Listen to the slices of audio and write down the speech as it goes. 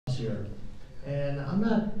here. And I'm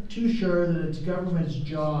not too sure that it's government's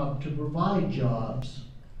job to provide jobs.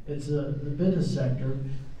 It's the business sector.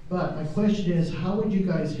 But my question is, how would you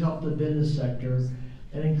guys help the business sector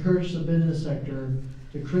and encourage the business sector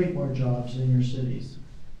to create more jobs in your cities?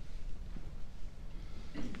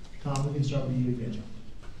 Tom, we can start with you again.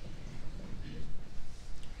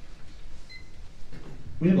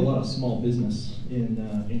 We have a lot of small business in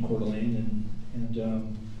Coeur d'Alene,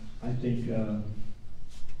 and I think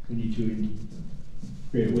we need to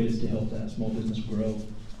create ways to help that small business grow.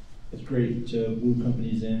 It's great to move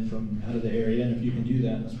companies in from out of the area, and if you can do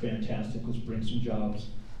that, that's fantastic. Let's bring some jobs.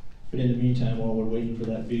 But in the meantime, while we're waiting for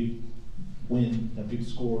that big win, that big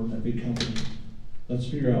score, that big company, let's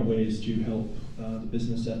figure out ways to help the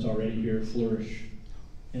business that's already here flourish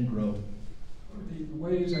and grow. The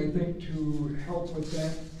ways I think to help with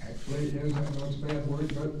that actually is, I know it's a bad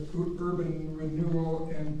word, but urban renewal,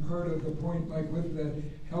 and part of the point, like with the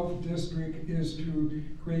health district, is to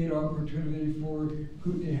create opportunity for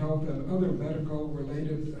Kootenai Health and other medical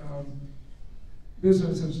related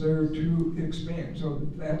businesses there to expand. So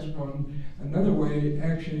that's one. Another way,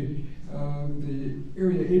 actually, the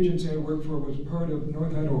area agency I worked for was part of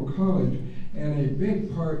North Idaho College, and a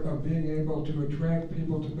big part of being able to attract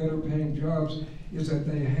people to better paying jobs is that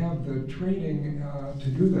they have the training to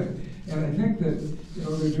do that. And I think that, you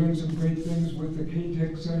know, they're doing some great things with the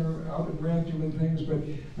K-Tech Center out in Rathdrum and things, but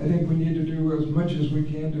I think we need to do as much as we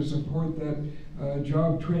can to support that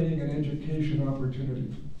job training and education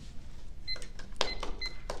opportunity.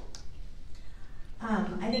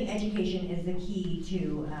 I think education is the key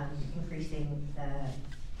to increasing the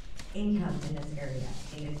income in this area.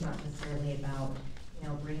 I think it's not necessarily about, you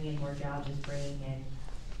know, bringing in more jobs, it's bringing in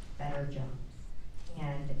better jobs.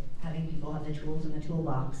 And having people have the tools in the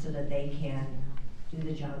toolbox so that they can do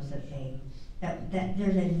the jobs that that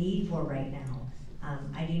there's a need for right now.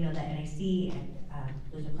 I do know that, and I see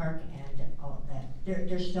there's a park and all that.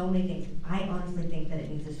 There's so many things. I honestly think that it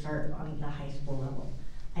needs to start on the high school level.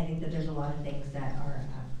 I think that there's a lot of things that are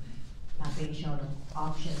not being shown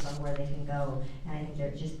options on where they can go, and I think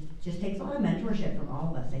there just takes a lot of mentorship from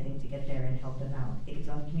all of us, I think, to get there and help them out. I think it's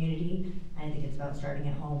about community, and I think it's about starting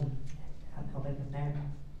at home and helping them there.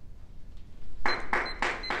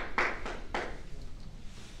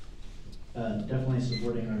 Definitely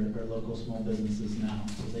supporting our local small businesses now,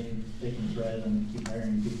 so they can thrive and keep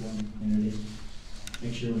hiring people in the community.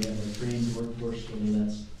 Make sure we have a trained workforce, whether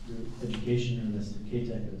that's through education or that's through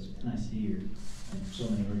K-Tech or that's NIC or so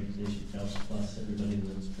many organizations, Jobs Plus, everybody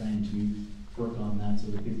that's trying to work on that so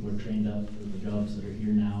that people are trained up for the jobs that are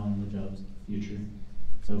here now and the jobs of the future.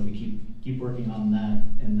 So if we keep working on that,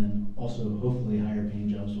 and then also hopefully higher paying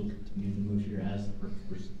jobs will continue to move here as the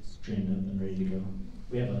workforce is trained up and ready to go.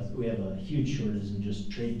 We have a huge shortage in just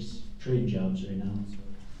trade jobs right now. So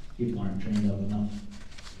people aren't trained up enough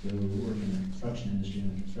to work in the construction industry,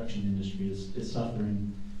 and the construction industry is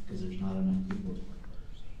suffering because there's not enough people to work.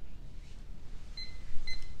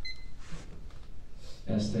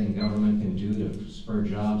 Best thing government can do to spur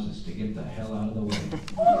jobs is to get the hell out of the way.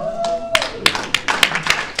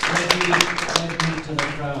 Let me to the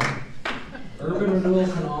crowd. Urban renewal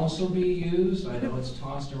can also be used. I know it's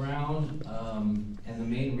tossed around, and the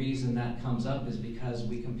main reason that comes up is because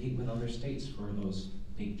we compete with other states for those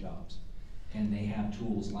big jobs, and they have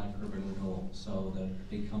tools like urban renewal. So the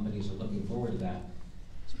big companies are looking forward to that.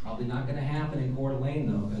 It's probably not going to happen in Coeur d'Alene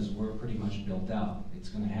though, because we're pretty much built out. It's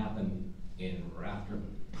going to happen in Rathdrum.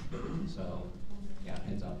 So yeah,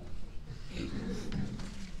 heads up.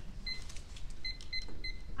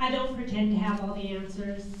 I don't pretend to have all the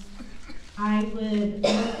answers. I would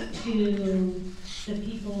look to the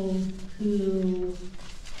people who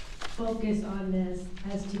focus on this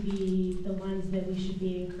as to be the ones that we should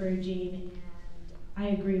be encouraging, and I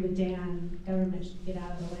agree with Dan, government should get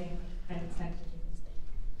out of the way and the private sector do this thing.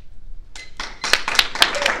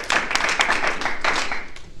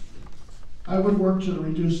 I would work to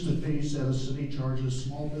reduce the fees that a city charges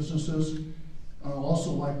small businesses. I'd also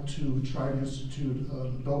like to try to institute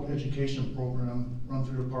an adult education program run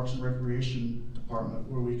through the Parks and Recreation Department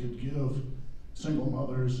where we could give single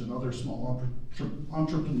mothers and other small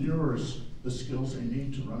entrepreneurs the skills they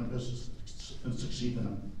need to run a business and succeed in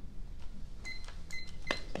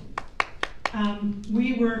it.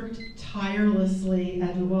 We worked tirelessly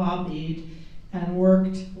at Wabid and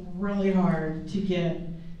worked really hard to get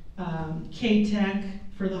K-Tech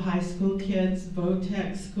for the high school kids,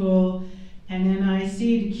 VOTEC school, and NIC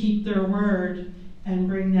to keep their word and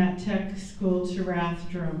bring that tech school to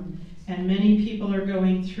Rathdrum. And many people are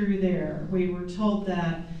going through there. We were told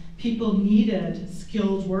that people needed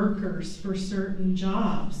skilled workers for certain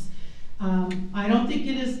jobs. I don't think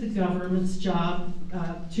it is the government's job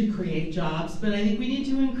to create jobs, but I think we need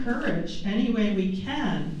to encourage any way we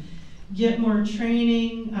can. Get more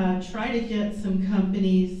training, try to get some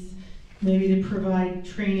companies maybe to provide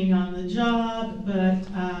training on the job, but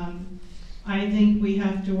I think we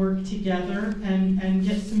have to work together and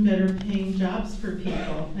get some better paying jobs for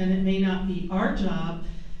people. And it may not be our job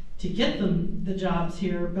to get them the jobs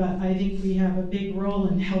here, but I think we have a big role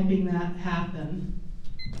in helping that happen.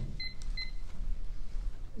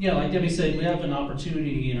 Yeah, like Debbie said, we have an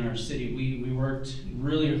opportunity in our city. We worked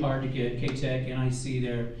really hard to get K-Tech, NIC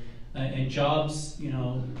there. And jobs, you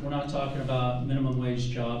know, we're not talking about minimum wage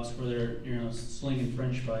jobs where they're, you know, slinging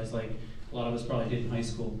french fries like a lot of us probably did in high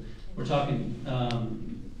school. We're talking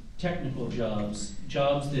technical jobs,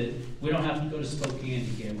 jobs that we don't have to go to Spokane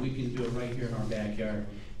to get. We can do it right here in our backyard.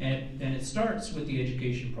 And it starts with the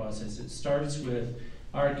education process. It starts with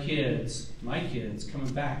our kids, my kids,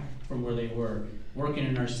 coming back from where they were, working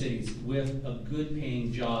in our cities with a good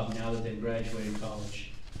paying job now that they've graduated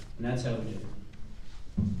college. And that's how we do it.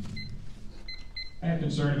 I have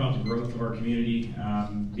concern about the growth of our community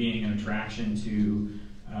being an attraction to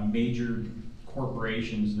major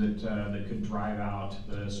corporations that could drive out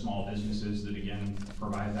the small businesses that, again,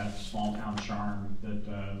 provide that small town charm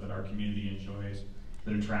that our community enjoys,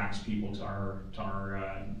 that attracts people to our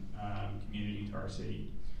community, to our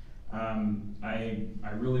city.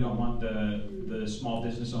 I really don't want the small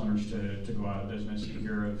business owners to go out of business. You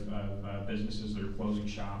hear of businesses that are closing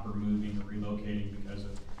shop or moving or relocating because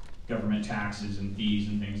of government taxes and fees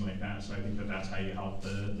and things like that. So I think that's how you help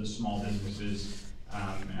the small businesses.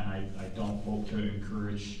 And I don't hope to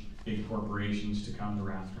encourage big corporations to come to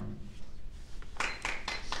Rathdrum.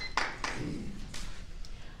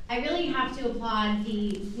 I really have to applaud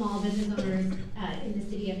the small business owners in the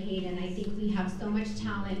city of Hayden. I think we have so much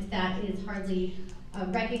talent that is hardly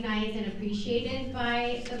recognized and appreciated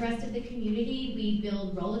by the rest of the community. We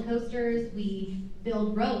build roller coasters, we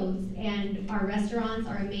build roads, and our restaurants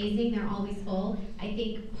are amazing. They're always full. I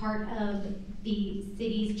think part of the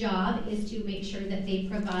city's job is to make sure that they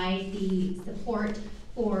provide the support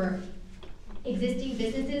for existing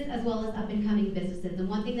businesses as well as up-and-coming businesses. And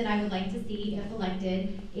one thing that I would like to see, if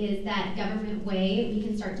elected, is that government way we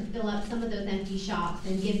can start to fill up some of those empty shops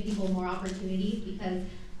and give people more opportunities, because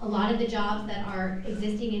a lot of the jobs that are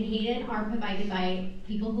existing in Hayden are provided by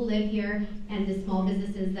people who live here and the small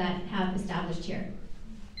businesses that have established here.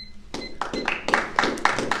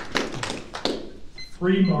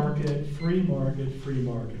 Free market, free market, free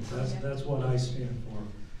market. That's what I stand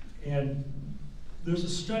for. And there's a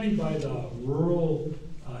study by the Rural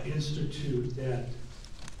Institute that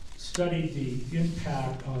studied the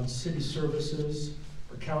impact on city services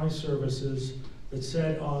or county services that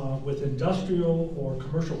said with industrial or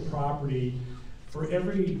commercial property, for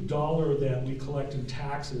every dollar that we collect in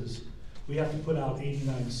taxes, we have to put out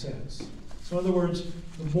 89 cents. So in other words,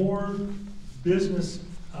 the more business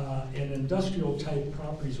and industrial type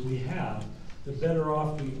properties we have, the better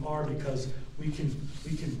off we are, because we can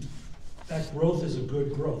that growth is a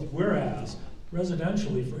good growth. Whereas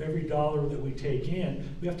residentially, for every dollar that we take in,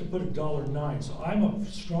 we have to put $1.09. So I'm a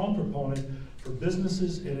strong proponent for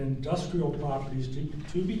businesses and industrial properties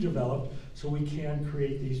to be developed so we can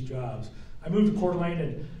create these jobs. I moved to Coeur d'Alene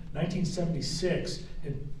in 1976,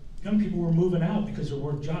 and young people were moving out because there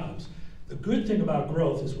weren't jobs. The good thing about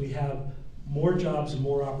growth is we have more jobs and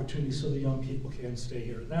more opportunities so the young people can stay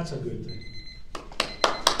here, and that's a good thing.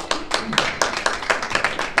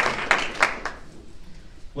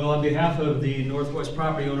 Well, on behalf of the Northwest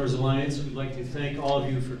Property Owners Alliance, we'd like to thank all of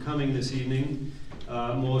you for coming this evening.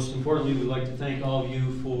 Most importantly, we'd like to thank all of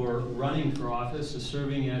you for running for office,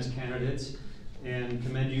 serving as candidates, and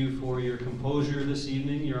commend you for your composure this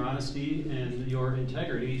evening, your honesty, and your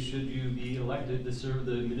integrity should you be elected to serve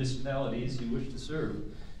the municipalities you wish to serve.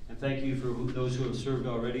 And thank you for those who have served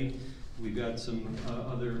already. We've got some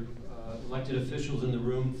other elected officials in the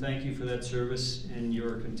room. Thank you for that service and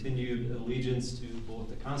your continued allegiance to both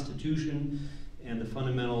the Constitution and the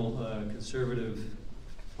fundamental conservative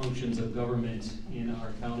functions of government in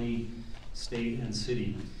our county, state, and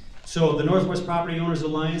city. So the Northwest Property Owners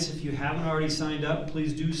Alliance, if you haven't already signed up,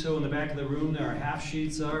 please do so in the back of the room. There are half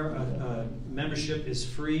sheets are. Membership is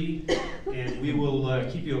free, and we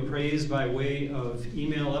will keep you appraised by way of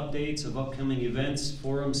email updates of upcoming events,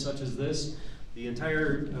 forums such as this. The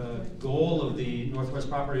entire goal of the Northwest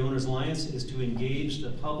Property Owners Alliance is to engage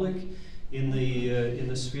the public in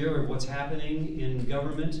the sphere of what's happening in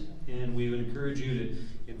government, and we would encourage you to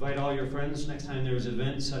invite all your friends next time there's an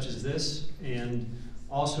event such as this. And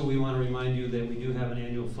also, we want to remind you that we do have an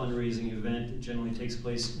annual fundraising event that generally takes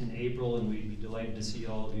place in April, and we'd be delighted to see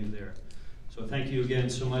all of you there. So thank you again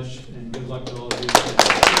so much, and good luck to all of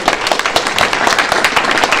you.